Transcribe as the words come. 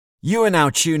You are now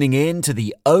tuning in to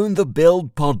the Own the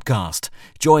Build podcast.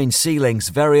 Join C-Link's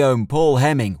very own Paul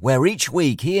Hemming, where each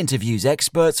week he interviews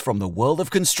experts from the world of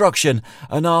construction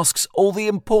and asks all the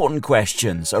important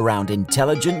questions around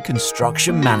intelligent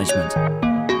construction management.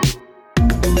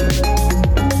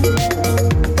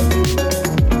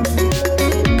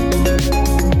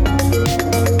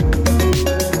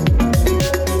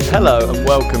 Hello and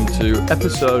welcome to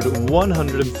episode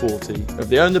 140 of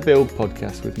the Own the Build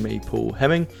podcast with me, Paul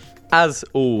Hemming. As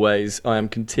always, I am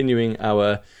continuing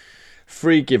our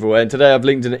free giveaway, and today I've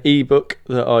linked an ebook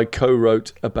that I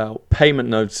co-wrote about payment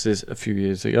notices a few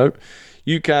years ago.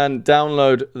 You can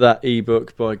download that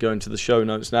ebook by going to the show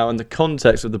notes now, and the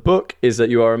context of the book is that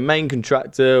you are a main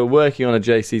contractor working on a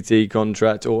JCT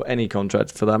contract, or any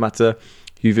contract for that matter.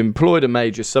 You've employed a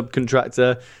major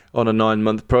subcontractor on a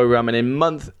 9-month program, and in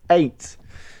month 8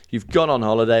 you've gone on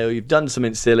holiday or you've done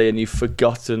something silly and you've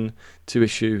forgotten to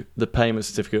issue the payment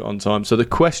certificate on time. So the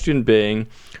question being,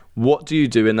 what do you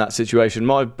do in that situation?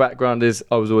 My background is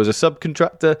I was always a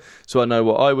subcontractor, so I know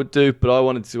what I would do, but I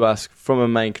wanted to ask from a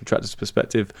main contractor's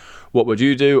perspective, what would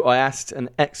you do? I asked an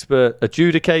expert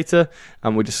adjudicator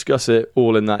and we discuss it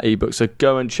all in that ebook. So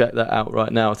go and check that out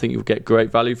right now. I think you'll get great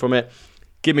value from it.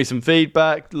 Give me some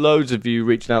feedback. Loads of you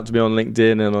reaching out to me on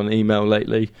LinkedIn and on email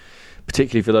lately,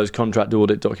 particularly for those contract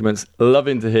audit documents.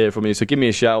 Loving to hear from you. So give me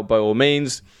a shout by all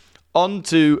means. On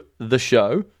to the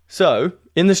show. So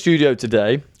in the studio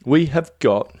today, we have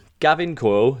got Gavin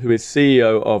Coyle, who is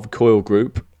CEO of Coyle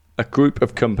Group, a group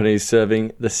of companies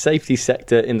serving the safety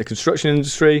sector in the construction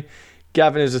industry.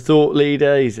 Gavin is a thought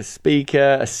leader. He's a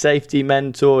speaker, a safety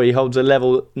mentor. He holds a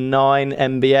level 9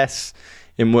 MBS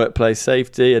in workplace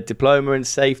safety, a diploma in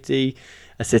safety,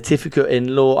 a certificate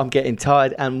in law. I'm getting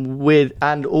tired,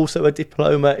 and also a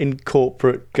diploma in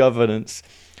corporate governance.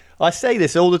 I say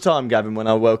this all the time, Gavin, when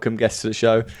I welcome guests to the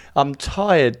show. I'm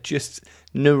tired just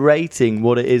narrating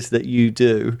what it is that you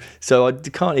do. So I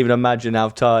can't even imagine how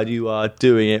tired you are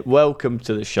doing it. Welcome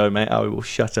to the show, mate. I will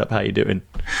shut up. How are you doing?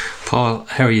 Paul,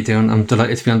 how are you doing? I'm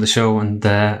delighted to be on the show, and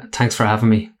thanks for having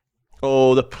me.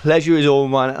 Oh, the pleasure is all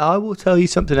mine. I will tell you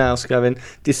something else, Gavin.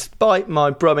 Despite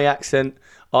my Brummie accent,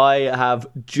 I have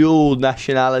dual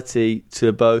nationality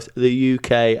to both the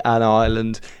UK and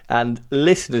Ireland, and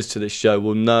listeners to this show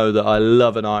will know that I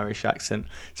love an Irish accent.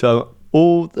 So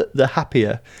all the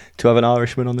happier to have an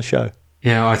Irishman on the show.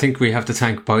 Yeah, I think we have to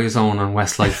thank Boyzone and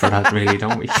Westlife for that, really,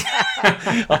 don't we?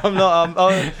 I'm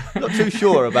not too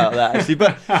sure about that, actually.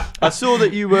 But I saw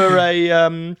that you were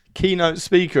a keynote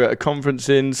speaker at a conference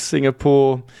in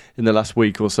Singapore in the last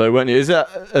week or so, weren't you? Is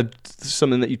that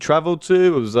something that you travelled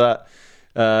to, or was that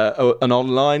an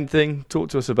online thing? Talk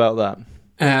to us about that.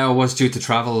 I was due to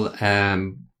travel,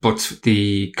 but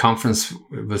the conference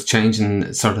was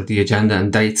changing sort of the agenda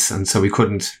and dates, and so we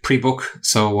couldn't pre-book.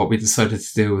 So what we decided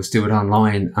to do was do it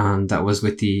online, and that was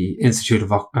with the Institute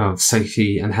of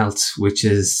Safety and Health, which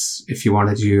is, if you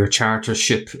wanted to do your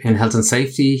chartership in health and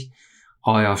safety,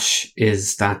 IOSH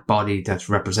is that body that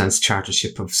represents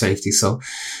chartership of safety. So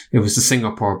it was the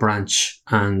Singapore branch,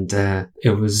 and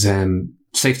it was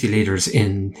safety leaders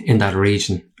in that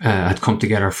region had come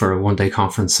together for a one-day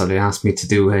conference, so they asked me to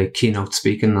do a keynote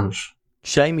speaking on it.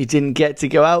 Shame you didn't get to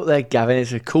go out there, Gavin.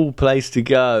 It's a cool place to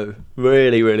go.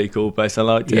 Really, really cool place. I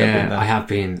liked it. Yeah, I have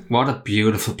been. What a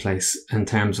beautiful place in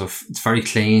terms of, it's very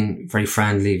clean, very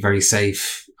friendly, very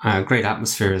safe. Great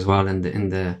atmosphere as well in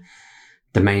the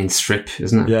main strip,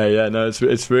 isn't it? Yeah. No,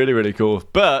 it's really, really cool.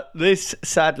 But this,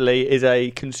 sadly, is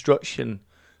a construction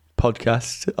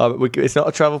podcast. It's not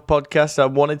a travel podcast. I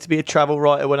wanted to be a travel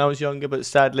writer when I was younger, but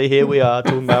sadly here we are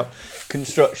talking about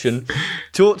construction.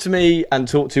 Talk to me, and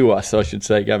talk to us, I should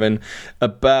say, Gavin,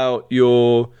 about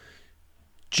your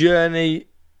journey,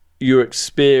 your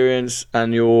experience,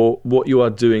 and what you are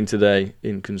doing today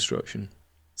in construction.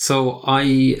 So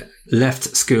I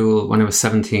left school when I was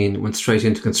 17, went straight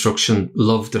into construction,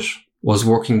 loved it, was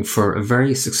working for a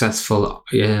very successful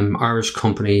Irish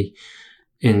company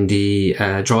in the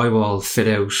drywall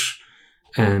fit-out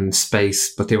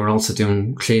space, but they were also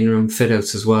doing clean room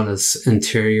fit-outs as well as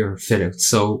interior fit-outs.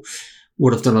 So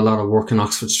would have done a lot of work in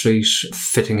Oxford Street,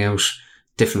 fitting out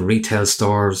different retail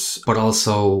stores, but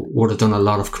also would have done a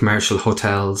lot of commercial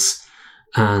hotels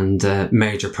and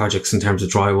major projects in terms of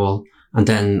drywall. And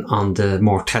then on the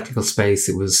more technical space,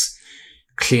 it was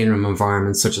clean room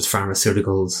environments such as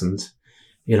pharmaceuticals and,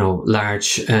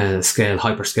 large scale,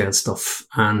 hyperscale stuff.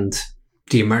 And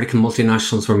the American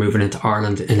multinationals were moving into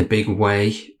Ireland in a big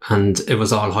way, and it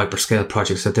was all hyperscale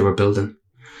projects that they were building.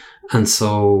 And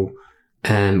so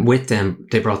with them,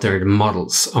 they brought their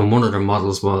models, and one of their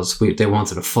models was they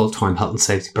wanted a full-time health and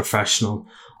safety professional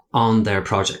on their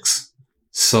projects.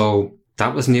 So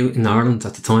that was new in Ireland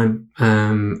at the time.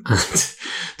 And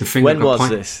the finger When got was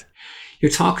pointed. this?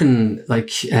 You're talking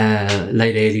like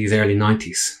late 80s, early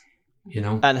 90s, you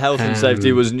know. And health and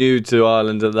safety was new to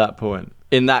Ireland at that point.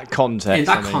 In that context. In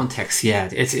that context, yeah.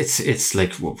 It's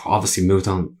like, well, obviously moved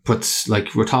on. But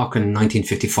like, we're talking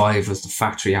 1955 was the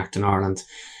Factory Act in Ireland.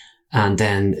 And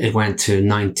then it went to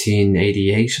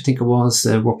 1988, I think it was,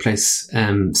 the Workplace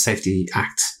Safety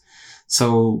Act.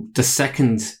 So the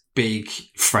second big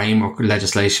framework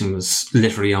legislation was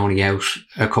literally only out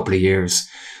a couple of years.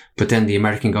 But then the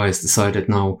American guys decided,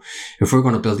 no, if we're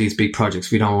going to build these big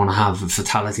projects, we don't want to have a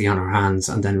fatality on our hands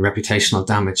and then reputational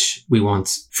damage. We want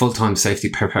full-time safety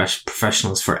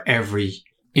professionals for every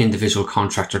individual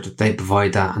contractor that they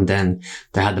provide that. And then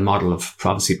they had the model of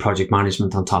obviously project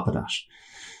management on top of that.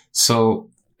 So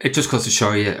it just goes to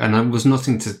show you, and it was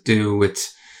nothing to do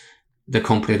with the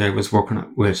company that I was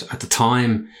working with at the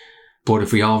time. But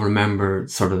if we all remember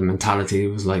sort of the mentality,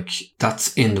 it was like,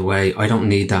 that's in the way. I don't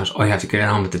need that. I have to get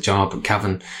on with the job. But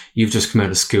Kevin, you've just come out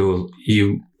of school.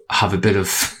 You have a bit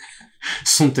of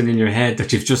something in your head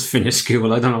that you've just finished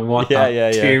school. I don't know what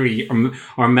theory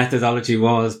or methodology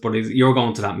was, but you're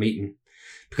going to that meeting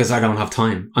because I don't have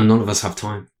time and none of us have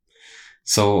time.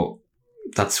 So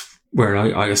that's where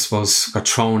I suppose got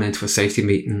thrown into a safety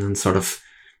meeting and sort of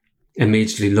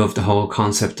immediately loved the whole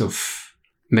concept of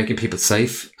making people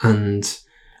safe and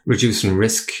reducing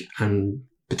risk and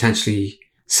potentially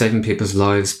saving people's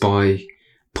lives by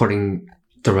putting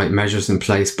the right measures in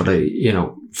place. But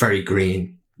very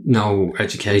green, no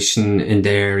education in the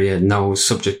area, no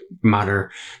subject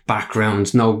matter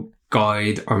background, no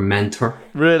guide or mentor.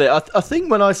 Really, I think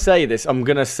when I say this, I'm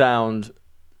going to sound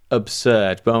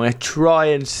absurd, but I'm going to try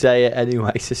and say it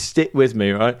anyway, so stick with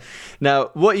me, right?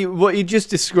 Now, what you just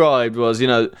described was,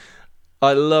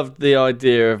 I loved the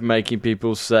idea of making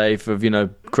people safe, of,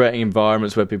 creating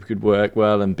environments where people could work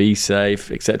well and be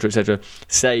safe, etc.,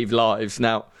 save lives.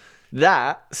 Now,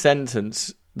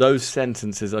 those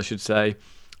sentences, I should say,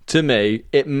 to me,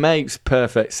 it makes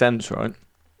perfect sense, right?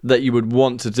 That you would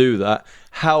want to do that.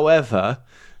 However,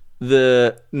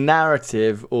 the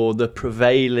narrative or the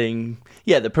prevailing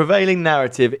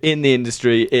narrative in the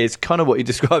industry is kind of what you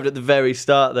described at the very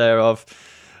start there of,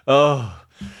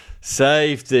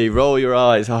 safety, roll your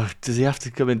eyes. Oh, does he have to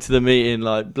come into the meeting?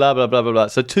 Like, blah, blah, blah, blah, blah.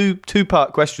 So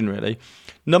two-part question, really.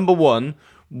 Number one,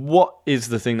 what is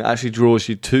the thing that actually draws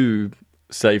you to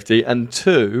safety? And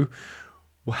two,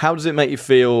 how does it make you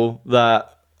feel,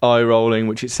 that eye rolling,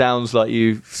 which it sounds like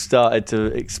you've started to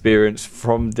experience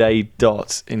from day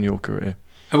dot in your career?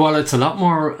 Well, it's a lot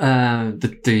more,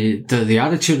 the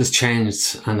attitude has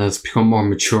changed and has become more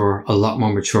mature, a lot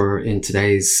more mature in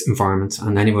today's environment.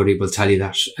 And anybody will tell you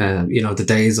that, the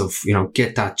days of,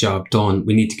 get that job done.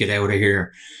 We need to get out of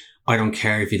here. I don't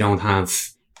care if you don't have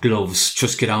gloves,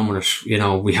 just get on with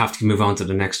it. We have to move on to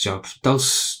the next job.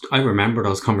 I remember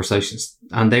those conversations,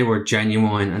 and they were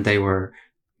genuine, and they weren't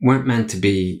meant to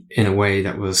be in a way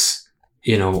that was,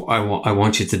 I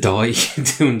want you to die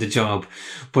doing the job,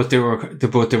 but they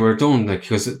were done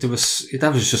because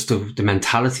that was just the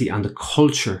mentality and the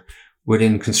culture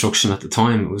within construction at the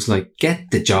time. It was like,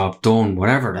 get the job done,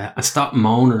 whatever that, and stop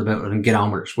moaning about it and get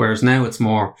on with it. Whereas now it's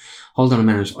more, hold on a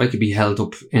minute, I could be held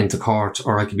up into court,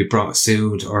 or I could be brought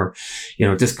sued, or,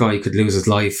 this guy could lose his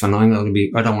life, and I don't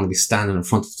want to be standing in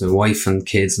front of the wife and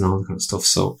kids and all that kind of stuff.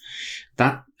 So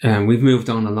that, we've moved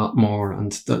on a lot more,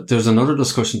 and there's another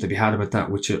discussion to be had about that,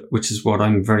 which is what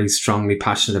I'm very strongly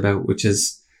passionate about, which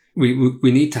is we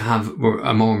need to have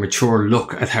a more mature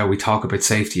look at how we talk about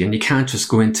safety. And you can't just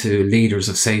go into leaders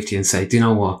of safety and say, do you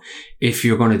know what? If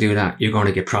you're going to do that, you're going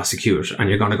to get prosecuted and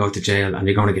you're going to go to jail and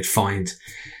you're going to get fined.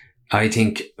 I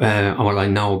think, I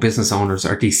know business owners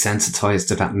are desensitized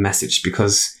to that message,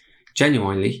 because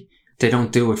genuinely, they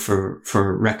don't do it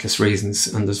for reckless reasons.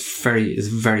 And there's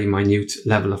very minute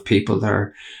level of people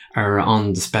that are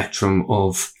on the spectrum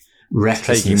of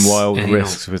recklessness. Taking wild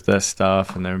risks with their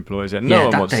staff and their employees. No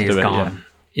one wants to do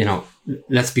it.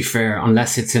 Let's be fair,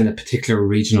 unless it's in a particular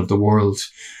region of the world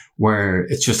where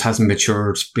it just hasn't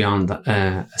matured beyond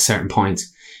a certain point,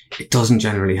 it doesn't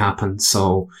generally happen.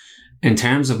 So in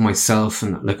terms of myself,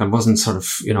 and I wasn't sort of,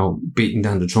 beating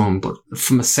down the drum, but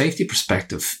from a safety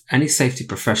perspective, any safety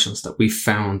professionals that we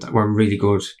found that were really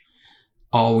good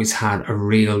always had a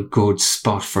real good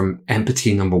spot for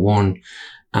empathy, number one,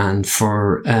 and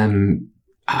for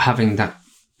having that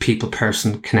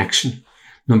people-person connection,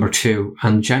 number two.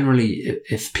 And generally,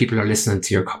 if people are listening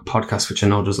to your podcast, which I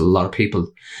know there's a lot of people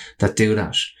that do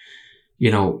that,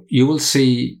 you will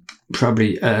see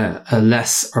probably a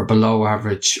less or below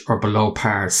average or below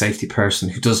par safety person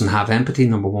who doesn't have empathy,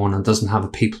 number one, and doesn't have a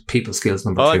people skills,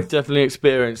 number two. I've definitely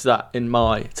experienced that in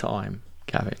my time,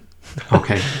 Gavin.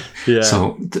 Okay. Yeah.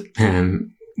 So,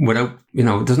 without,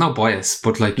 there's no bias,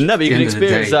 but like... No, but you can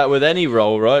experience that with any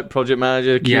role, right? Project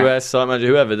manager, QS, site manager,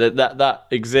 whoever, that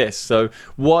exists. So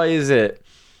why is it,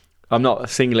 I'm not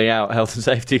singling out health and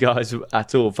safety guys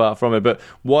at all, far from it, but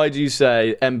why do you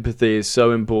say empathy is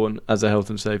so important as a health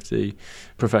and safety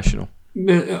professional?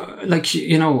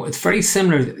 It's very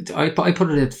similar. I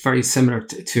put it very similar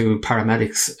to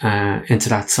paramedics into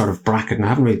that sort of bracket, and I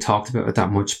haven't really talked about it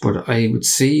that much, but I would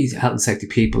see health and safety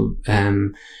people,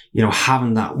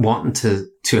 having that wanting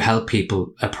to help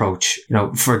people approach,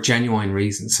 for genuine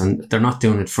reasons, and they're not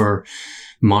doing it for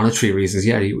monetary reasons.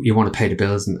 Yeah, you want to pay the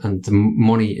bills, and the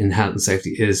money in health and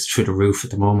safety is through the roof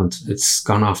at the moment. It's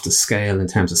gone off the scale in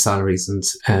terms of salaries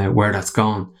and where that's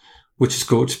gone, which is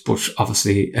good, but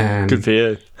obviously... good for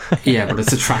you. Yeah, but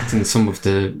it's attracting some of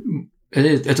the...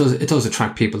 It does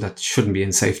attract people that shouldn't be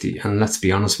in safety. And let's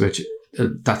be honest with you,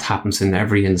 that happens in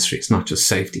every industry. It's not just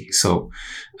safety. So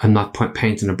I'm not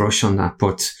painting a brush on that,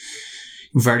 but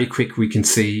very quick we can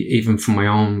see, even from my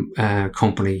own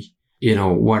company,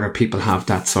 whether people have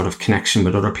that sort of connection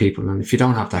with other people. And if you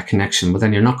don't have that connection, well,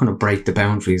 then you're not going to break the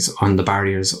boundaries on the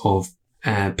barriers of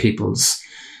people's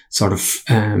sort of,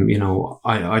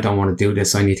 I don't want to do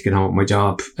this, I need to get on with my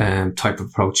job type of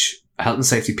approach. Health and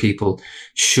safety people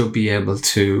should be able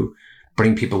to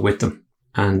bring people with them,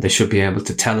 and they should be able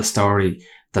to tell a story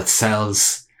that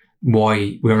sells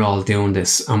why we're all doing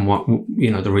this and what,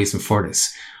 the reason for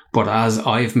this. But as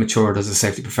I've matured as a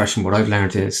safety professional, what I've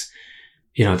learned is,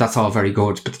 that's all very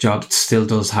good, but the job still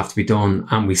does have to be done,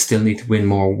 and we still need to win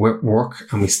more work,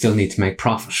 and we still need to make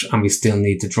profit, and we still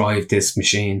need to drive this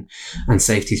machine, and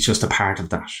safety is just a part of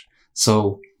that.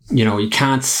 So, you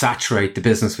can't saturate the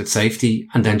business with safety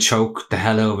and then choke the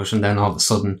hell out of it, and then all of a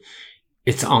sudden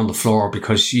it's on the floor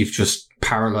because you've just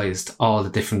paralyzed all the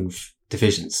different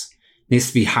divisions. It needs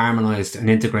to be harmonized and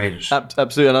integrated.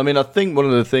 Absolutely. And I mean, I think one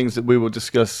of the things that we will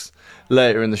discuss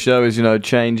later in the show is,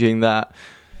 changing that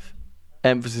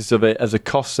emphasis of it as a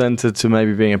cost center to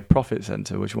maybe being a profit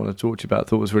center, which I want to talk to you about. I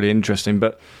thought was really interesting.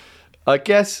 But I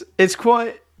guess it's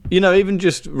quite, even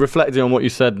just reflecting on what you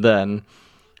said then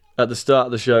at the start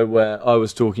of the show, where I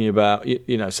was talking about,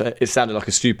 so it sounded like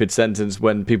a stupid sentence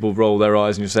when people roll their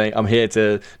eyes and you're saying, I'm here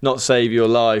to not save your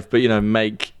life, but,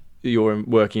 make your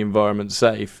working environment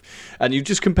safe. And you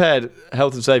just compared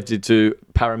health and safety to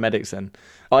paramedics then.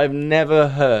 I've never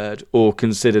heard or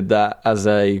considered that as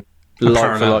a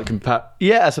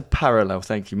as a parallel.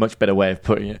 Thank you. Much better way of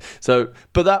putting it. So,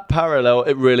 but that parallel,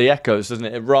 it really echoes, doesn't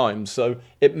it? It rhymes. So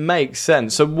it makes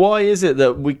sense. So why is it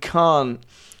that we can't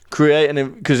create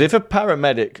because if a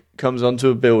paramedic comes onto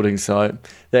a building site,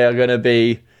 they are going to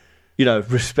be,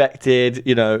 respected,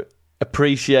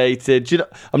 appreciated.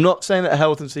 I'm not saying that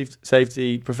health and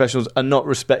safety professionals are not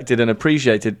respected and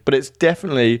appreciated, but it's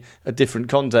definitely a different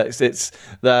context. It's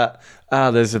that,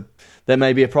 there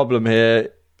may be a problem here,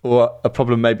 or a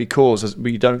problem may be caused,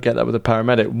 but you don't get that with a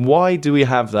paramedic. Why do we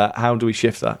have that? How do we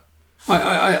shift that?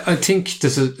 I think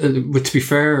there's to be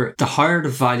fair, the higher the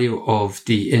value of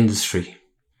the industry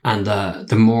and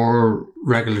the more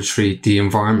regulatory the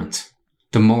environment,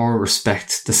 the more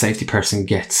respect the safety person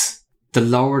gets. The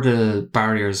lower the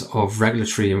barriers of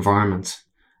regulatory environment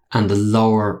and the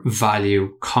lower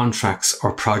value contracts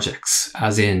or projects,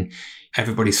 as in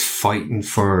everybody's fighting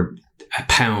for a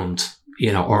pound,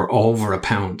 or over a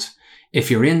pound. If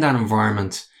you're in that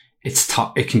environment,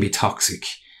 it can be toxic,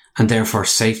 and therefore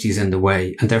safety is in the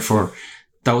way. And therefore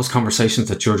those conversations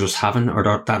that you're just having, or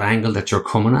that angle that you're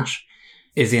coming at,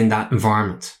 is in that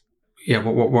environment. Yeah.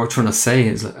 What we're trying to say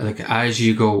is, like, as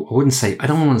you go, I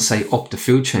don't want to say up the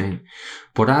food chain,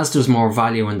 but as there's more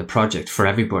value in the project for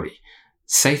everybody,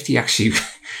 safety actually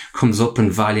comes up in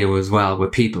value as well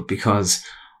with people, because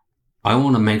I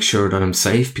want to make sure that I'm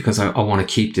safe because I want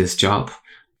to keep this job.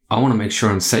 I want to make sure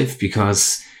I'm safe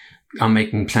because I'm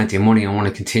making plenty of money. I want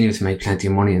to continue to make plenty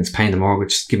of money, and it's paying the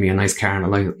mortgage, give me a nice car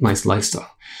and a nice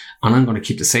lifestyle. And I'm going to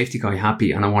keep the safety guy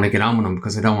happy, and I want to get on with him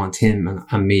because I don't want him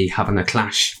and me having a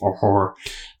clash or her.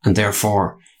 And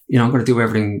therefore, I'm going to do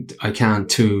everything I can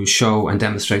to show and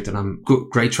demonstrate that I'm a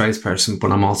great tradesperson,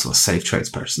 but I'm also a safe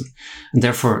tradesperson. And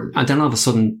therefore, and then all of a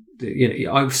sudden,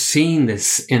 I've seen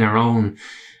this in our own,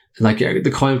 like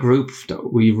the Coil Group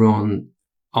that we run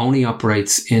only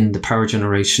operates in the power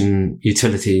generation,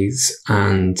 utilities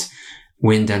and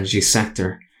wind energy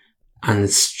sector. And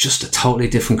it's just a totally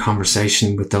different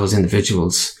conversation with those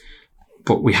individuals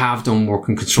but we have done work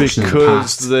in construction in the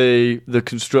because past. the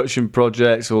construction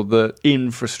projects or the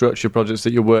infrastructure projects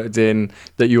that you worked in,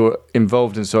 that you're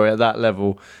involved in, at that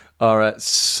level, are at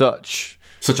such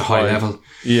a high level.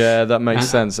 Yeah, that makes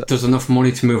sense. There's enough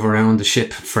money to move around the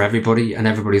ship for everybody, and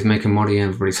everybody's making money and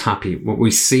everybody's happy. What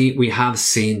we have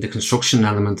seen the construction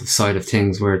element of side of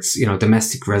things where it's,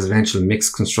 domestic, residential,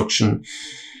 mixed construction,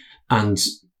 and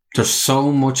there's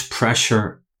so much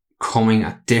pressure coming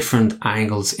at different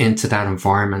angles into that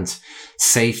environment.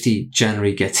 Safety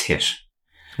generally gets hit.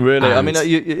 Really?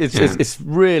 It's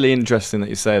really interesting that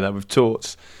you say that. We've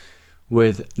talked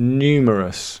with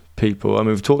numerous people.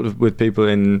 We've talked with people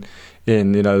in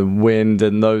wind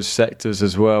and those sectors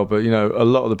as well, but a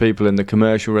lot of the people in the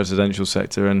commercial residential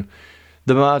sector, and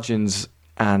the margins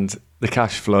and the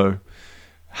cash flow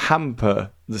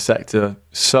hamper the sector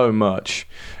so much.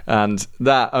 And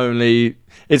that only,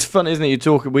 it's fun, isn't it?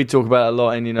 We talk about it a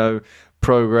lot in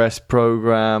progress,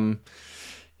 program,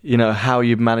 how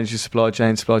you manage your supply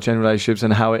chain relationships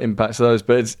and how it impacts those.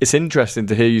 But it's interesting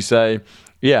to hear you say,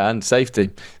 yeah, and safety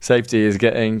is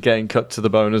getting cut to the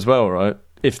bone as well, right?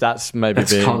 If that's maybe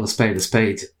Let's call a spade a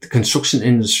spade. The construction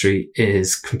industry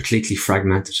is completely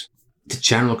fragmented. The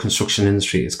general construction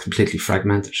industry is completely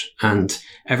fragmented, and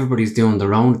everybody's doing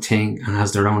their own thing and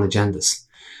has their own agendas.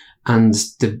 And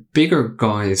the bigger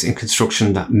guys in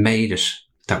construction that made it,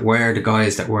 that were the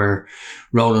guys that were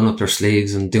rolling up their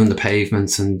sleeves and doing the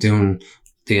pavements and doing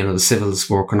the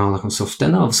civils work and all that kind of stuff,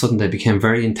 then all of a sudden they became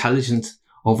very intelligent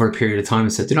over a period of time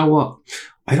and said, you know what?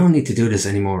 I don't need to do this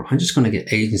anymore. I'm just going to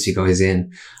get agency guys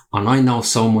in, and I know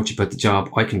so much about the job.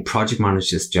 I can project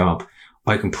manage this job.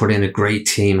 I can put in a great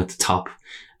team at the top,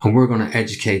 and we're going to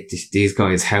educate these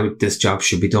guys how this job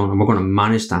should be done. And we're going to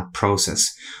manage that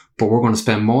process, but we're going to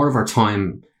spend more of our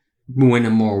time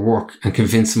winning more work and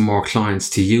convincing more clients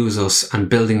to use us and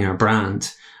building our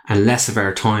brand, and less of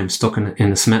our time stuck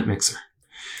in a cement mixer.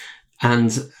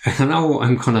 And I know I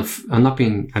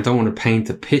don't want to paint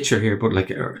a picture here,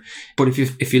 but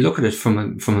if you look at it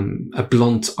from a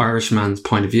blunt Irishman's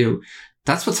point of view,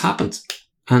 that's what's happened.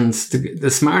 And the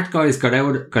smart guys got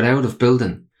out of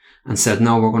building and said,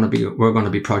 no, we're going to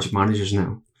be project managers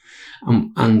now.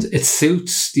 And it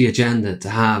suits the agenda to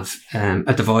have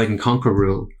a divide and conquer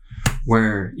rule,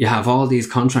 where you have all these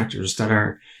contractors that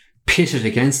are pitted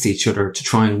against each other to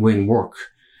try and win work.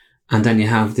 And then you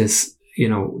have this,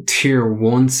 tier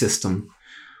one system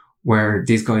where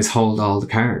these guys hold all the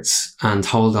cards and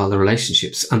hold all the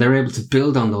relationships, and they're able to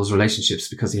build on those relationships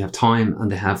because they have time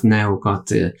and they have now got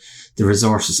the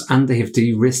resources, and they have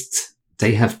de-risked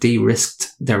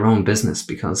their own business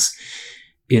because,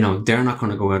 they're not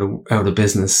going to go out of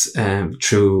business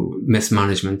through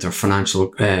mismanagement or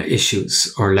financial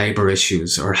issues or labor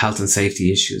issues or health and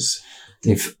safety issues.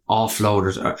 They've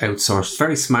offloaded or outsourced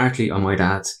very smartly, I might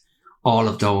add, all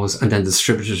of those, and then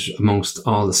distributed amongst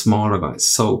all the smaller guys.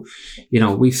 So,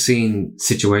 we've seen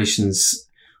situations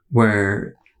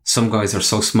where some guys are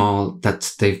so small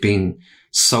that they've been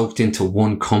soaked into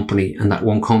one company, and that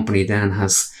one company then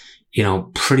has,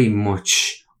 pretty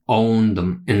much owned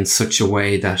them in such a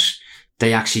way that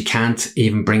they actually can't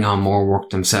even bring on more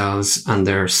work themselves, and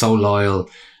they're so loyal,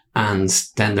 and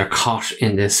then they're caught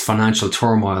in this financial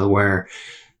turmoil where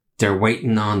they're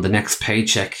waiting on the next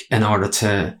paycheck in order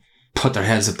to put their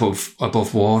heads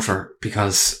above water,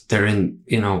 because they're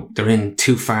in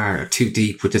too far or too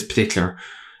deep with this particular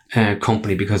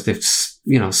company, because they've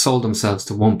sold themselves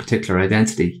to one particular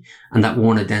identity, and that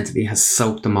one identity has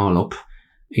soaked them all up.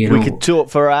 We could talk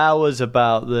for hours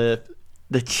about the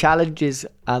challenges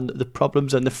and the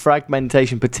problems and the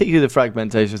fragmentation, particularly the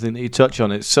fragmentation. I think that you touch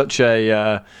on. It's such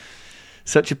a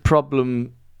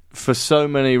problem for so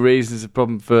many reasons. A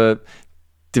problem for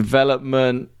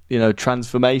development,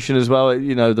 transformation as well.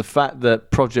 The fact that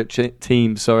project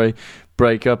teams,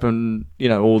 break up and,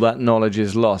 all that knowledge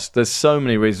is lost. There's so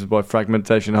many reasons why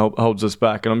fragmentation holds us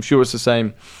back. And I'm sure it's the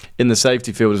same in the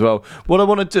safety field as well. What I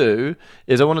want to do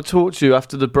is I want to talk to you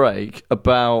after the break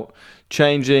about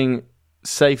changing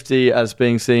safety as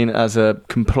being seen as a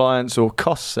compliance or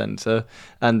cost center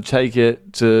and take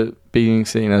it to being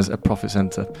seen as a profit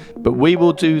center. But we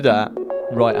will do that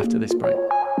right after this break.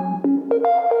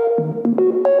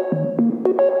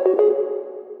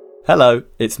 Hello,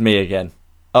 it's me again.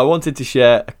 I wanted to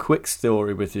share a quick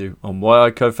story with you on why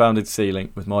I co-founded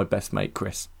SeaLink with my best mate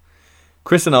Chris.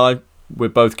 Chris and I, we're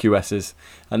both QSs,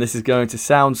 and this is going to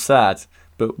sound sad,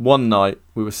 but one night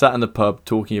we were sat in the pub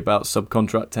talking about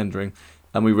subcontract tendering,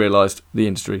 and we realised the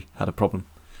industry had a problem.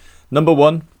 Number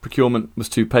one, procurement was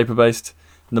too paper-based.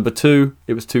 Number two,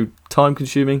 it was too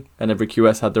time-consuming, and every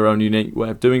QS had their own unique way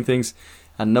of doing things.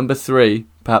 And number three,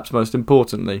 perhaps most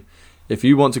importantly, If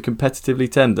you want to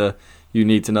competitively tender, you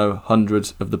need to know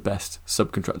hundreds of the best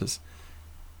subcontractors.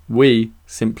 We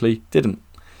simply didn't.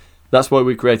 That's why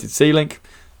we created C-Link.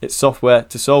 It's software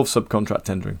to solve subcontract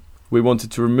tendering. We wanted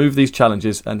to remove these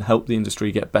challenges and help the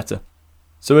industry get better.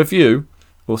 So if you,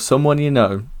 or someone you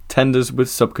know, tenders with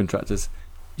subcontractors,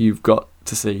 you've got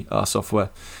to see our software.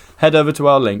 Head over to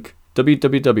our link,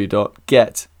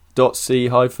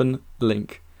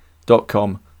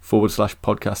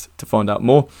 www.get.c-link.com/podcast to find out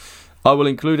more. I will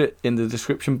include it in the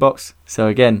description box, so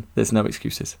again, there's no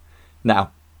excuses.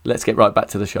 Now, let's get right back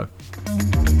to the show.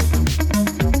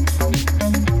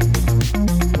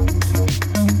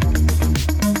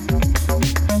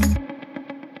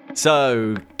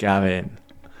 So, Gavin,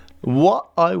 what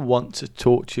I want to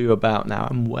talk to you about now,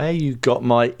 and where you got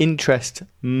my interest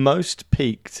most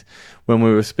piqued when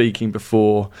we were speaking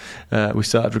before we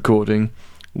started recording,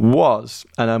 was,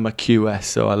 and I'm a QS,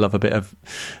 so I love a bit of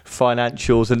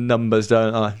financials and numbers,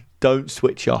 don't I? Don't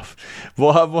switch off.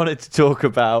 What I wanted to talk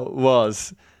about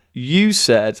was, you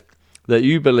said that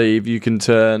you believe you can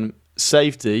turn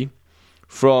safety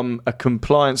from a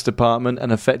compliance department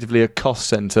and effectively a cost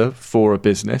centre for a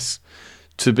business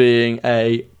to being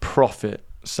a profit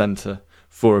centre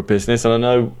for a business. And I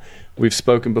know we've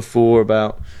spoken before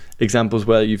about examples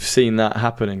where you've seen that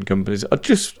happen in companies. I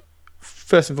just,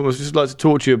 first and foremost, just like to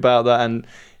talk to you about that and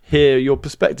hear your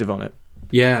perspective on it.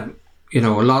 Yeah, a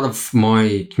lot of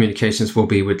my communications will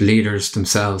be with leaders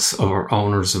themselves or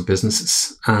owners of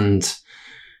businesses. And,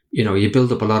 you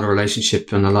build up a lot of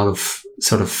relationship and a lot of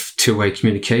sort of two-way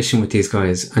communication with these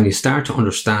guys, and you start to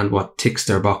understand what ticks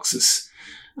their boxes.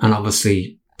 And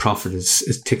obviously profit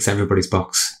ticks everybody's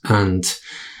box. And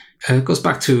it goes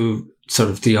back to sort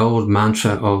of the old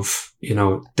mantra of,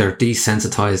 they're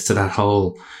desensitized to that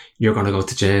whole, you're going to go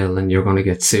to jail and you're going to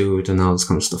get sued and all this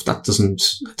kind of stuff. That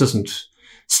doesn't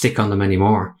stick on them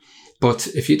anymore. But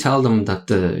if you tell them that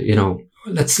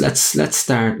let's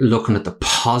start looking at the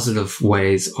positive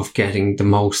ways of getting the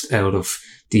most out of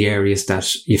the areas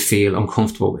that you feel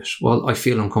uncomfortable with. Well, I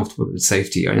feel uncomfortable with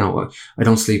safety. I know I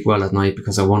don't sleep well at night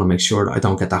because I want to make sure that I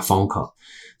don't get that phone call.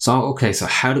 So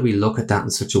how do we look at that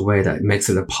in such a way that it makes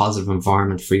it a positive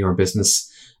environment for your business,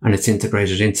 and it's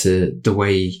integrated into the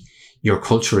way your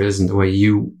culture is and the way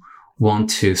you want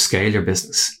to scale your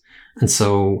business? And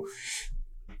so,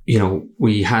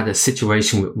 we had a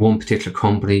situation with one particular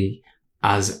company,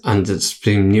 and there's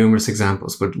been numerous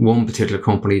examples, but one particular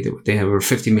company, they were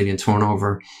 50 million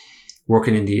turnover,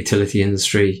 working in the utility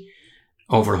industry,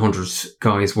 over 100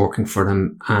 guys working for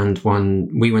them. And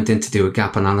when we went in to do a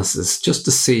gap analysis, just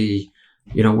to see,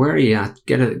 where are you at,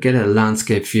 get a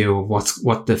landscape view of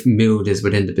what the mood is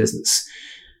within the business,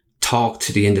 talk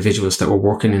to the individuals that were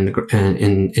working in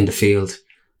the field.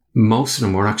 Most of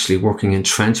them were actually working in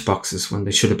trench boxes when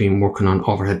they should have been working on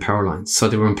overhead power lines. So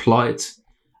they were employed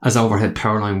as overhead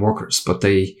power line workers, but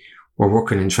they were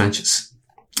working in trenches.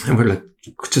 And we're like,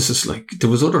 there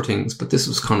was other things, but this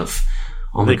was kind of,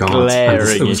 oh my God.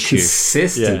 It was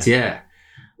consistent. Yeah.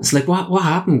 It's like, what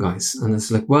happened, guys? And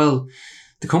it's like, well,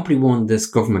 the company won this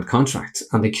government contract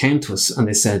and they came to us and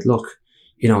they said, look,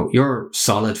 you're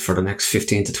solid for the next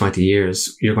 15 to 20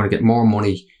 years. You're going to get more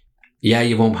money. Yeah,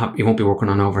 you won't be working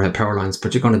on overhead power lines,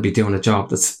 but you're going to be doing a job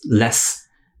that's less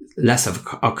of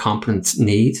a competent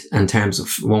need in terms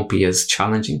of, won't be as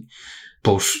challenging,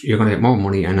 but you're going to get more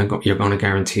money and you're going to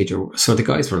guarantee so the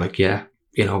guys were like, yeah,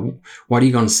 what are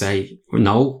you going to say?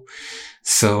 No.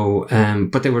 So,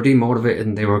 but they were demotivated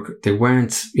and they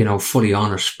weren't, fully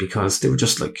on it because they were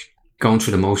just like going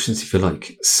through the motions, if you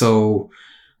like. So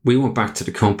we went back to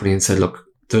the company and said, look,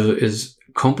 there is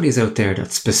companies out there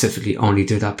that specifically only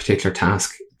do that particular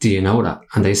task. Do you know that?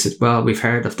 And they said, well, we've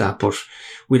heard of that, but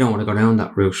we don't want to go down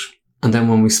that route. And then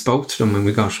when we spoke to them and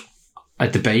we got a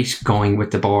debate going with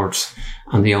the boards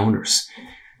and the owners,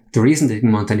 the reason they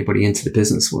didn't want anybody into the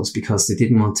business was because they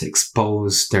didn't want to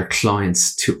expose their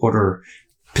clients to other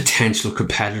potential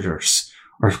competitors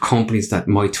or companies that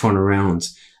might turn around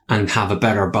and have a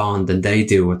better bond than they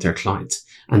do with their client,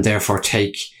 and therefore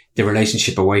take the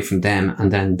relationship away from them,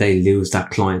 and then they lose that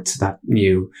client to that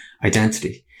new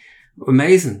identity.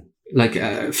 Amazing. Like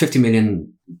a 50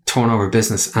 million turnover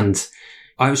business. And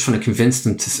I was trying to convince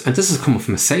them and this is coming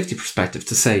from a safety perspective,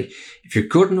 to say, if you're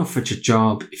good enough at your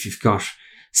job, if you've got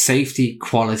safety,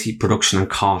 quality, production and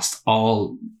cost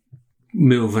all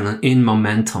moving in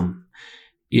momentum,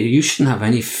 you shouldn't have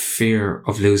any fear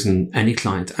of losing any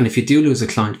client. And if you do lose a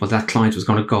client, well, that client was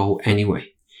going to go anyway.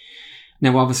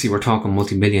 Now, obviously, we're talking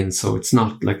multi-millions, so it's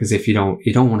not like as if you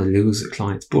don't want to lose a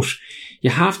client, but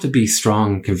you have to be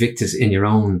strong, convicted in your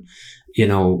own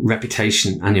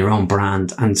reputation and your own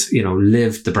brand, and,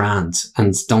 live the brand,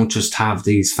 and don't just have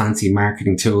these fancy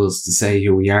marketing tools to say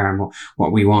who we are and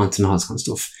what we want and all this kind of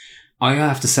stuff. I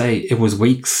have to say it was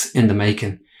weeks in the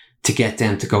making to get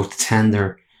them to go to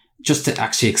tender, just to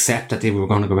actually accept that they were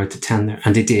going to go out to tender.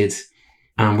 And they did.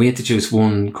 And we introduced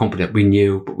one company that we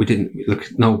knew, but we didn't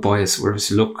no bias. We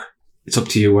said, look, it's up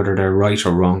to you whether they're right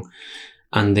or wrong.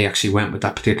 And they actually went with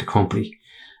that particular company.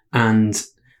 And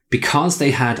because they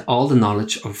had all the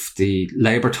knowledge of the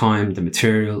labour time, the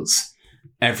materials,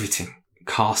 everything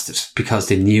costed, because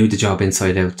they knew the job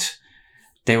inside out,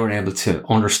 they were able to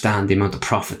understand the amount of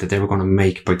profit that they were going to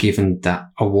make by giving that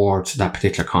award to that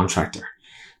particular contractor.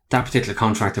 That particular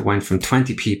contractor went from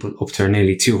 20 people up to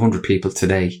nearly 200 people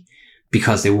today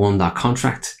because they won that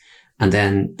contract. And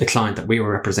then the client that we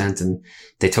were representing,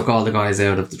 they took all the guys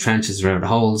out of the trenches, out of the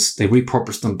holes. They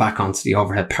repurposed them back onto the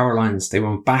overhead power lines. They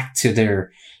went back to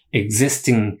their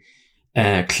existing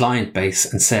client base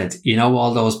and said,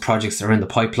 all those projects that are in the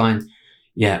pipeline,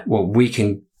 yeah, well, we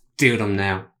can do them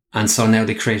now. And so now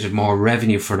they created more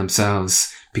revenue for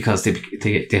themselves because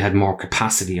they had more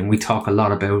capacity. And we talk a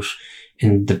lot about,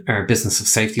 in our business of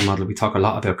safety model, we talk a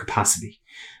lot about capacity.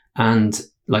 And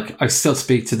I still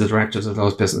speak to the directors of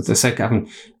those businesses. They say, Gavin,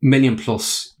 $1 million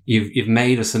plus, you've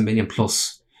made us $1 million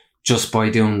plus just by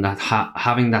doing that,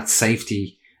 having that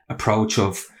safety approach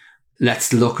of,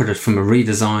 let's look at it from a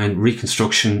redesign,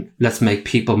 reconstruction. Let's make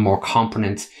people more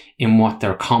competent in what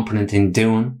they're competent in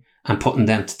doing, and putting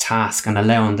them to task and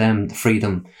allowing them the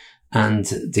freedom and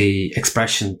the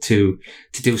expression to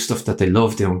do stuff that they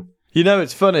love doing.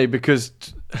 It's funny because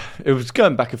it was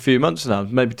going back a few months now,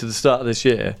 maybe to the start of this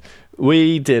year.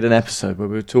 We did an episode where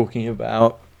we were talking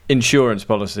about insurance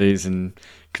policies and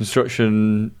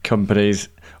construction companies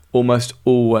almost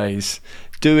always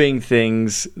doing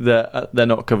things that they're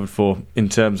not covered for in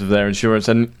terms of their insurance.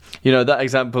 And, that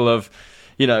example of,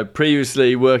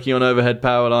 previously working on overhead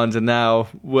power lines and now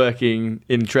working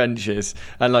in trenches,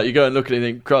 and you go and look at it and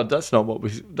think, God, that's not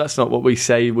what we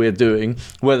say we're doing,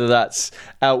 whether that's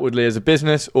outwardly as a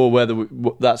business or whether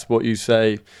that's what you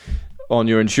say on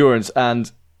your insurance.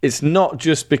 And it's not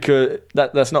just because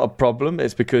that's not a problem.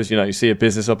 It's because, you see a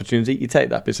business opportunity, you take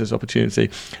that business opportunity.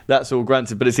 That's all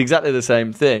granted, but it's exactly the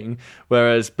same thing.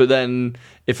 But then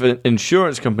if an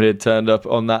insurance company had turned up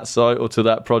on that site or to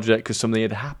that project because something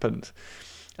had happened,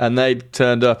 and they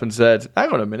turned up and said, hang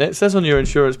on a minute, it says on your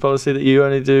insurance policy that you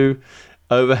only do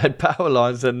overhead power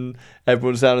lines and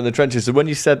everyone's down in the trenches. So when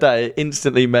you said that, it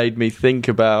instantly made me think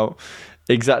about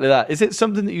exactly that. Is it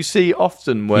something that you see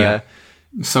often where...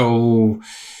 Yeah. So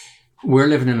we're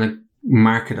living in a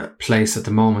marketplace at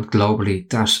the moment globally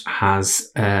that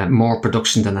has more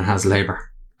production than it has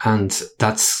labour. And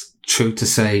that's true to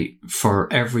say for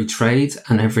every trade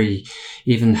and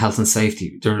even health and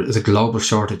safety. There is a global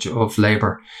shortage of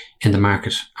labour in the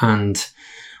market. And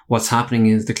what's happening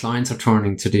is the clients are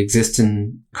turning to the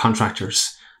existing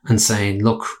contractors and saying,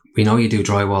 look, we know you do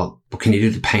drywall, but can you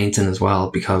do the painting as well?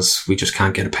 Because we just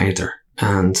can't get a painter.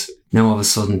 And now all of a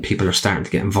sudden people are starting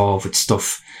to get involved with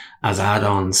stuff as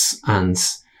add-ons, and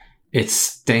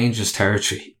it's dangerous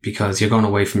territory because you're going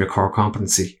away from your core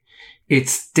competency.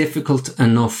 It's difficult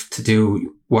enough to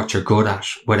do what you're good at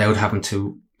without having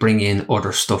to bring in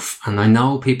other stuff. And I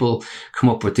know people come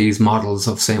up with these models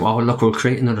of saying, oh, look, we'll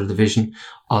create another division.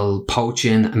 I'll poach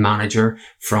in a manager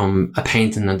from a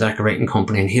painting and decorating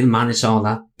company and he'll manage all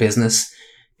that business.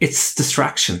 It's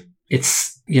distraction. It's,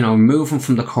 moving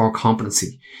from the core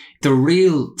competency. The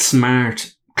real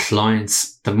smart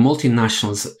clients, the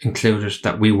multinationals included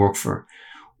that we work for,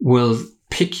 will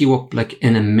pick you up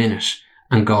in a minute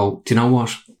and go, do you know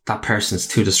what? That person's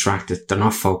too distracted. They're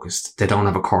not focused. They don't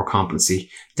have a core competency.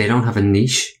 They don't have a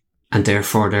niche, and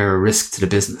therefore they're a risk to the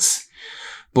business.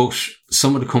 But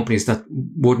some of the companies that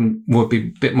would be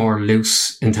a bit more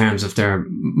loose in terms of their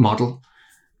model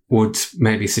would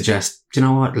maybe suggest, do you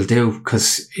know what it'll do?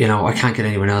 Because, I can't get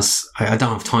anyone else. I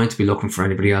don't have time to be looking for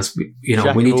anybody else. We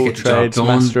need to get the job done.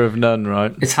 Master of none,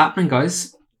 right? It's happening,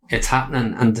 guys. It's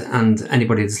happening. And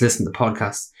anybody that's listened to the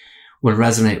podcast will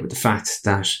resonate with the fact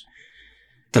that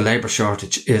the labour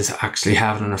shortage is actually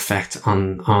having an effect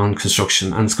on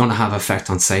construction, and it's going to have an effect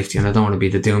on safety. And I don't want to be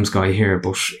the dooms guy here,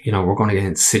 but, we're going to get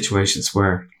into situations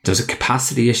where there's a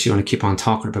capacity issue, and I keep on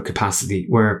talking about capacity,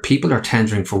 where people are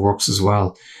tendering for works as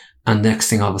well. And next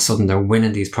thing, all of a sudden, they're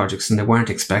winning these projects, and they weren't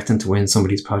expecting to win some of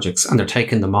these projects, and they're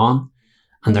taking them on,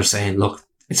 and they're saying, look,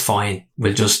 it's fine.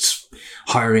 We'll just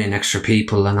hire in extra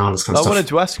people and all this kind of stuff. I wanted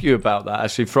to ask you about that,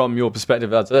 actually, from your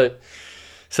perspective as a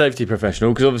safety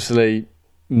professional, because obviously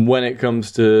when it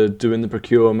comes to doing the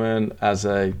procurement as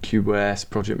a QS,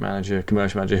 project manager,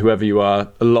 commercial manager, whoever you are,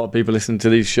 a lot of people listening to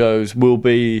these shows will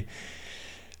be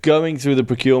going through the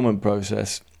procurement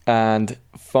process and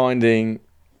finding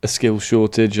a skill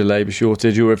shortage, a labour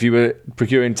shortage, or if you were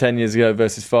procuring 10 years ago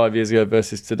versus 5 years ago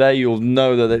versus today, you'll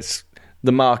know that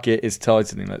the market is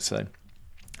tightening, let's say.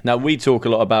 Now, we talk a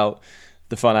lot about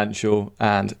the financial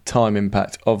and time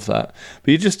impact of that.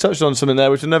 But you just touched on something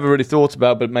there which I never really thought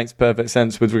about, but it makes perfect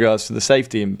sense with regards to the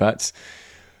safety impacts.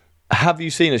 Have you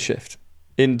seen a shift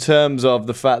in terms of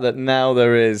the fact that now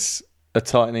there is a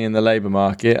tightening in the labour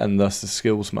market and thus the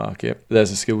skills market?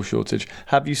 There's a skill shortage.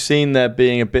 Have you seen there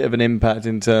being a bit of an impact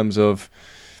in terms of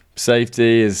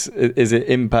safety? Is it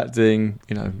impacting,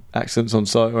 accidents on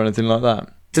site or anything like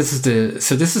that? This is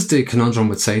the conundrum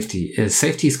with safety.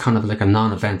 Safety is kind of like a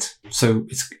non-event. So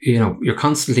it's, you're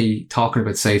constantly talking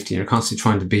about safety and you're constantly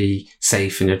trying to be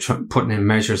safe and you're putting in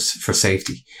measures for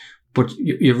safety. But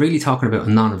you're really talking about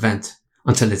a non-event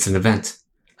until it's an event.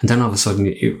 And then all of a sudden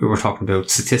we're talking about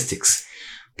statistics.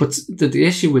 But the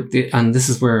issue with and this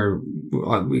is where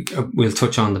we'll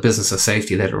touch on the business of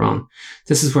safety later on.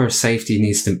 This is where safety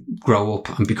needs to grow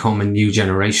up and become a new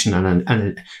generation,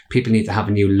 and people need to have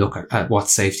a new look at what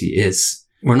safety is.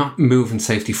 We're not moving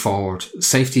safety forward.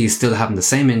 Safety is still having the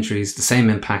same injuries, the same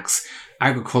impacts.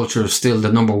 Agriculture is still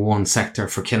the number one sector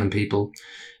for killing people,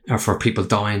 or for people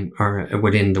dying or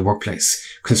within the workplace.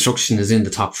 Construction is in the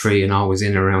top 3 and always in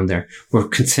and around there. We're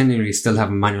continually still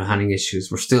having manual handling issues.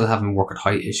 We're still having work at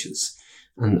height issues.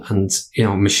 And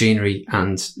machinery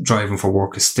and driving for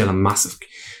work is still a massive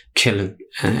killing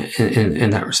in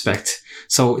that respect.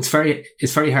 So it's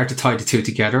very hard to tie the two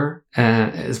together,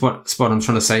 is what I'm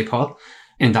trying to say, Paul,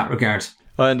 in that regard.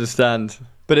 I understand.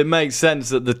 But it makes sense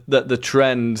that the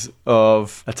trend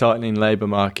of a tightening labour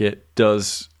market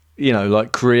does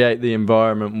create the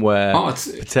environment where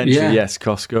potentially, yes,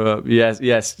 costs go up.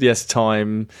 Yes,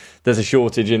 time. There's a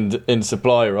shortage in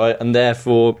supply, right? And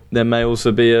therefore, there may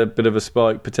also be a bit of a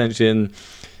spike potentially in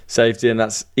safety, and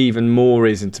that's even more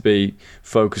reason to be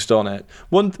focused on it.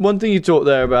 One thing you talked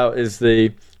there about is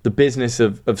the business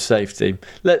of safety.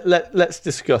 Let's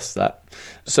discuss that.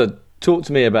 So, talk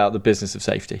to me about the business of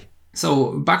safety.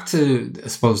 So, back to, I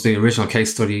suppose, the original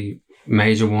case study.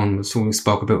 Major one was when we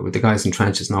spoke about with the guys in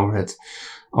trenches and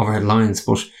overhead lines.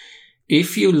 But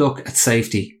if you look at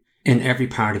safety in every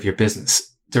part of your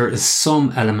business, there is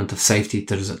some element of safety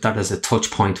that is a touch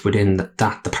point within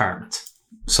that department.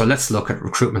 So let's look at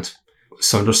recruitment.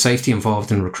 So there's safety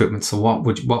involved in recruitment. So what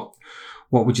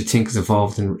would you think is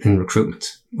involved in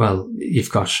recruitment? Well, you've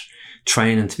got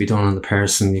training to be done on the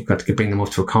person. You've got to bring them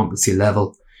up to a competency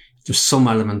level. There's some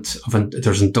element of,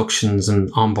 there's inductions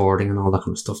and onboarding and all that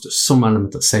kind of stuff. There's some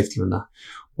element of safety in that.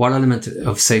 What element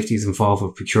of safety is involved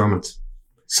with procurement?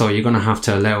 So you're going to have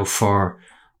to allow for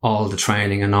all the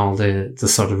training and all the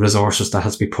sort of resources that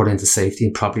has to be put into safety,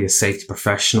 and probably a safety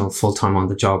professional full-time on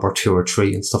the job or 2 or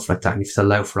 3 and stuff like that. And you have to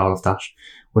allow for all of that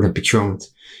within procurement.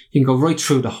 You can go right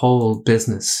through the whole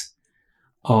business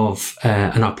of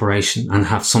an operation and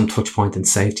have some touch point in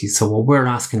safety. So what we're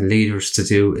asking leaders to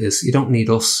do is, you don't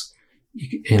need us.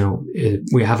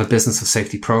 We have a business of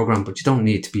safety program, but you don't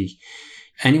need to be,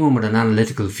 anyone with an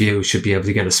analytical view should be able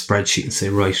to get a spreadsheet and say,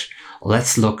 right,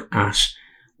 let's look at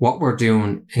what we're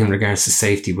doing in regards to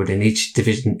safety within each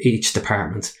division, each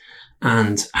department,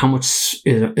 and how much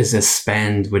is a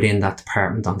spend within that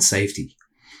department on safety,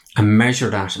 and measure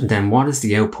that. And then what is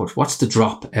the output? What's the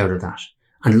drop out of that?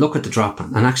 And look at the drop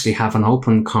and actually have an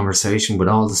open conversation with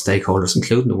all the stakeholders,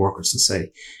 including the workers, and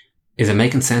say, is it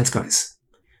making sense, guys?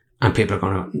 And people are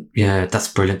going, yeah, that's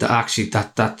brilliant.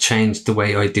 That changed the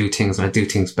way I do things, and I do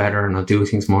things better and I do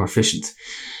things more efficient.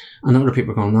 And other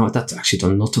people are going, no, that's actually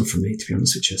done nothing for me, to be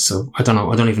honest with you. So I don't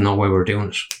know. I don't even know why we're doing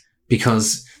it,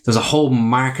 because there's a whole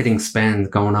marketing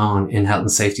spend going on in health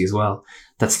and safety as well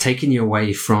that's taking you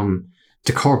away from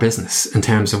the core business in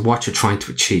terms of what you're trying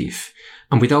to achieve.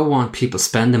 And we don't want people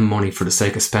spending money for the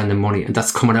sake of spending money, and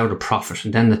that's coming out of profit.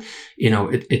 And then,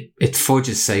 it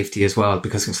fudges safety as well,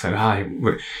 because it's like,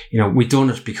 we done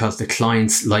it because the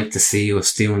clients like to see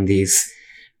us doing these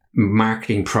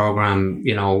marketing program,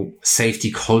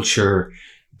 safety culture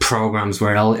programs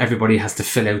where everybody has to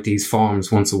fill out these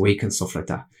forms once a week and stuff like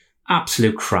that.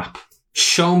 Absolute crap.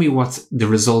 Show me what the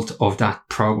result of that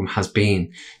program has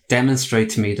been. Demonstrate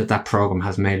to me that program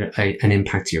has made an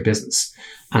impact to your business.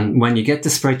 And when you get the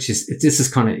spreadsheets, this is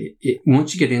kind of,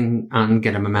 once you get in and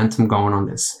get a momentum going on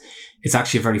this, it's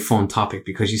actually a very fun topic,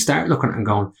 because you start looking at it and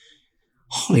going,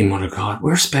 holy mother God,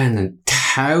 we're spending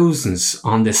thousands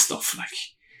on this stuff.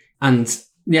 And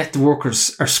yet the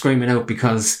workers are screaming out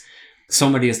because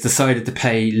somebody has decided to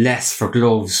pay less for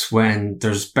gloves when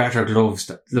there's better gloves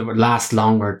that would last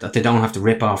longer, that they don't have to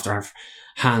rip off their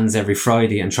hands every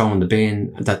Friday and throw in the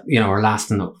bin, that, you know, are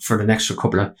lasting for the next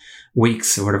couple of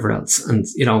weeks or whatever else. And,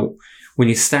 you know, when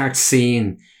you start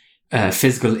seeing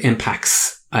physical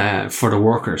impacts for the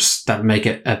workers that make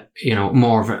it, you know,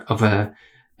 more of an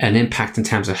impact in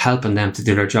terms of helping them to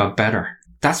do their job better,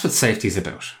 that's what safety is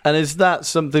about. And is that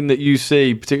something that you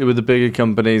see, particularly with the bigger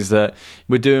companies, that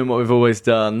we're doing what we've always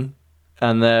done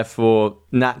and therefore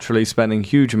naturally spending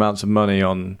huge amounts of money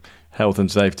on health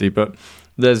and safety, but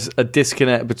there's a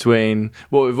disconnect between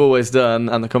what we've always done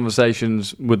and the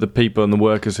conversations with the people and the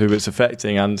workers who it's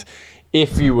affecting? And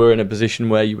if you were in a position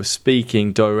where you were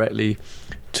speaking directly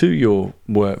to your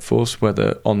workforce,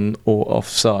 whether on or off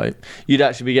site, you'd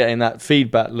actually be getting that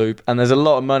feedback loop, and there's a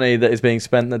lot of money that is being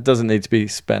spent that doesn't need to be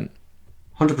spent.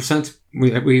 100%.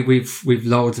 We've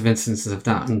loads of instances of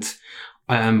that, and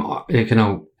you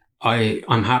know,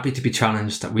 I'm happy to be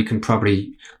challenged that we can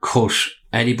probably cut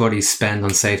anybody's spend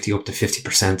on safety up to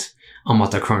 50% on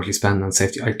what they're currently spending on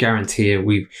safety. I guarantee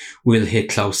you we'll hit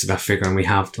close to that figure, and we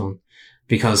have done,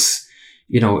 because,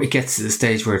 you know, it gets to the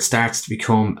stage where it starts to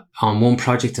become on one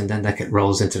project, and then that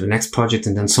rolls into the next project,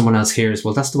 and then someone else hears,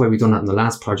 well, that's the way we done it in the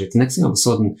last project. The next thing, all of a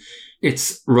sudden,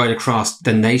 it's right across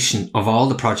the nation of all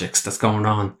the projects that's going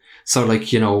on. So,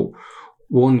 like, you know,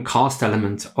 one cost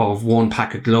element of one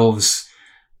pack of gloves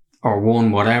or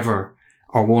one whatever,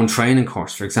 or one training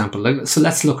course, for example. So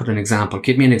let's look at an example.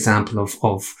 Give me an example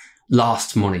of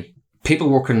lost money. People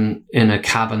working in a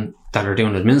cabin that are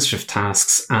doing administrative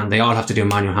tasks, and they all have to do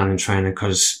manual handling training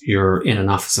because you're in an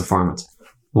office environment.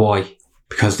 Why?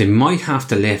 Because they might have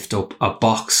to lift up a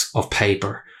box of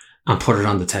paper and put it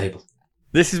on the table.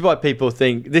 This is why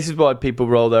people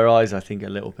roll their eyes, I think, a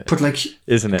little bit. But, like,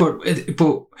 isn't it?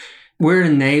 But we're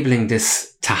enabling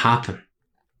this to happen,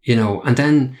 you know, and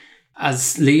then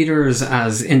as leaders,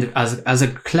 as a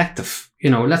collective, you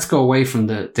know, let's go away from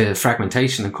the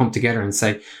fragmentation and come together and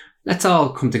say, let's all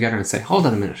come together and say, hold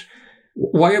on a minute.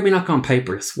 Why are we not going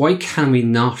paperless? Why can we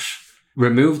not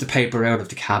remove the paper out of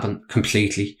the cabin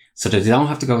completely so that they don't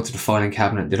have to go to the filing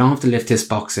cabinet? They don't have to lift this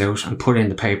box out and put in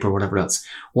the paper or whatever else.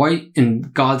 Why, in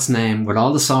God's name, with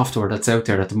all the software that's out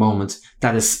there at the moment,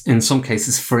 that is in some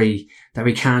cases free, that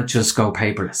we can't just go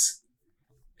paperless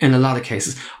in a lot of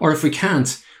cases? Or if we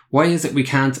can't, why is it we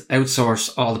can't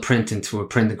outsource all the printing to a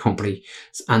printing company,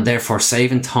 and therefore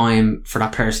saving time for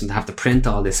that person to have to print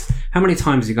all this? How many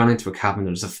times have you gone into a cabin,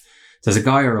 there's a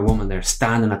guy or a woman there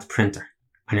standing at the printer,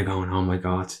 and you're going, oh my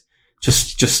God,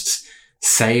 just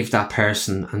save that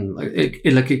person. And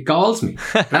it galls me.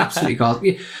 It absolutely galls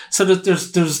me. So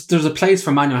there's a place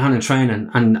for manual handling training,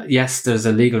 and yes, there's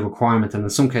a legal requirement, and in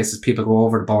some cases people go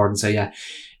over the board and say, yeah,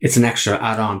 it's an extra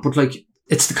add-on. But, like,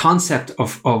 it's the concept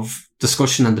of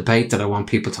discussion and debate that I want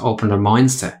people to open their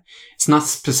minds to. It's not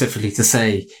specifically to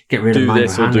say, get rid of manual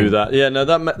handling. Do this or do that. Yeah, no,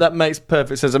 that makes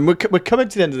perfect sense. And we're coming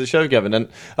to the end of the show, Gavin, and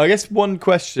I guess one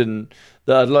question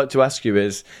that I'd like to ask you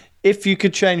is, if you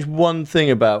could change one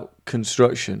thing about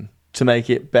construction to make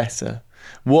it better,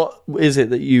 what is it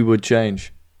that you would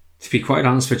change? To be quite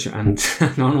honest with you, and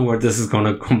I don't know where this is going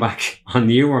to come back on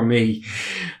you or me,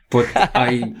 but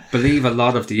I believe a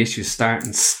lot of the issues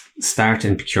start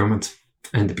in procurement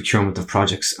and the procurement of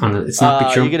projects. And it's not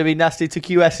procurement. You're going to be nasty to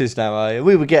QSs now, are you?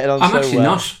 We were getting on I'm so actually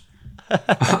well. Not.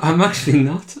 I'm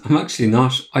actually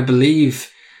not. I believe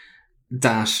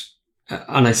that,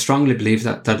 and I strongly believe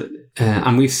that,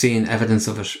 and we've seen evidence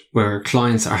of it, where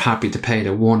clients are happy to pay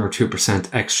the 1 or 2%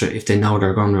 extra if they know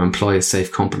they're going to employ a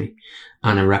safe company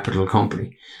and a reputable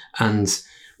company. And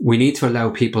we need to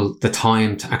allow people the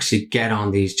time to actually get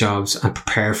on these jobs and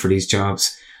prepare for these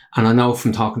jobs. And I know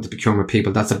from talking to procurement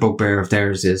people, that's a bugbear of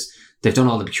theirs, is they've done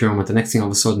all the procurement. The next thing, all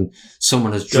of a sudden,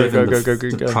 someone has driven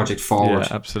the project forward.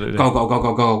 Yeah, absolutely.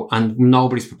 Go. And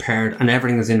nobody's prepared, and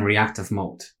everything is in reactive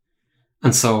mode.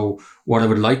 And so what I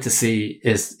would like to see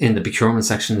is in the procurement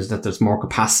section is that there's more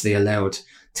capacity allowed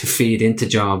to feed into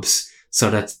jobs,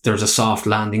 so that there's a soft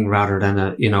landing rather than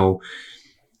a, you know,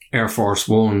 Air Force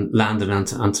One landed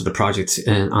onto the project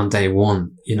on day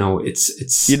one. You know,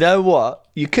 it's. You know what?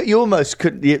 You almost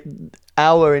could.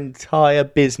 Our entire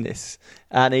business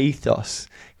and ethos,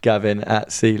 Gavin,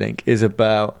 at C-Link is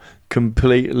about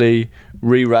completely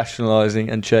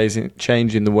re-rationalising and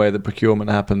changing the way that procurement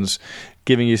happens,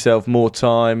 giving yourself more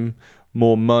time,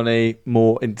 more money,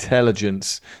 more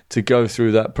intelligence to go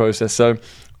through that process. So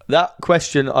that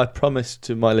question, I promised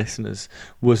to my listeners,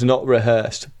 was not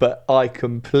rehearsed, but I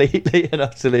completely and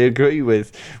utterly agree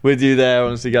with you there,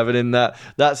 honestly, Gavin, in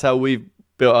that's how we've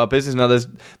built our business. Now,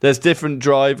 there's different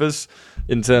drivers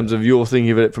in terms of you're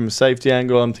thinking of it from a safety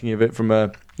angle, I'm thinking of it from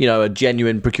a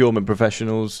genuine procurement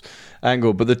professionals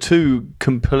angle, but the two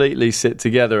completely sit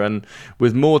together, and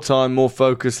with more time, more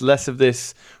focus, less of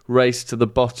this race to the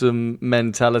bottom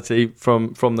mentality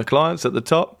from the clients at the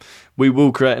top, we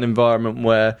will create an environment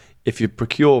where if you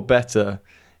procure better,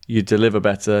 you deliver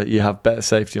better, you have better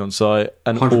safety on site,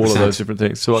 and 100%. All of those different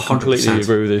things. So I completely 100%.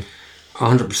 Agree with you.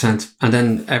 100%. And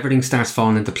then everything starts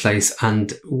falling into place.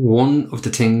 And one of the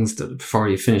things that, before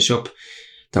you finish up,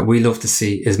 that we love to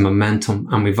see is momentum.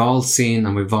 And we've all seen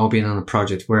and we've all been on a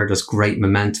project where there's great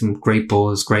momentum, great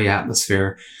buzz, great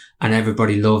atmosphere, and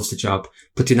everybody loves the job.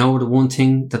 But you know the one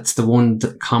thing that's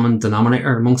the common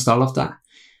denominator amongst all of that?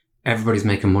 Everybody's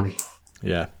making money.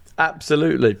 Yeah.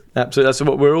 Absolutely. That's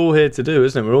what we're all here to do,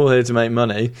 isn't it? We're all here to make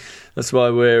money. That's why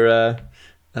we're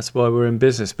in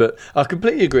business. But I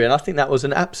completely agree, and I think that was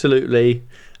an absolutely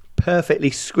perfectly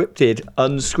scripted,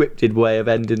 unscripted way of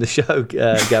ending the show,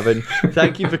 Gavin.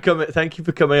 Thank you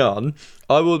for coming on.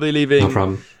 I will be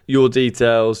leaving your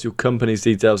details, your company's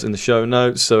details in the show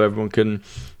notes, so everyone can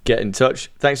get in touch.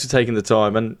 Thanks for taking the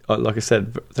time, and like I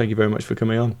said, thank you very much for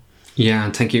coming on. Yeah,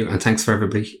 and thank you, and thanks for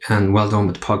everybody, and well done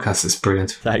with the podcast. It's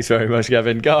brilliant. Thanks very much,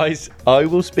 Gavin. Guys, I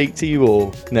will speak to you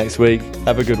all next week.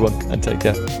 Have a good one, and take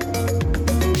care.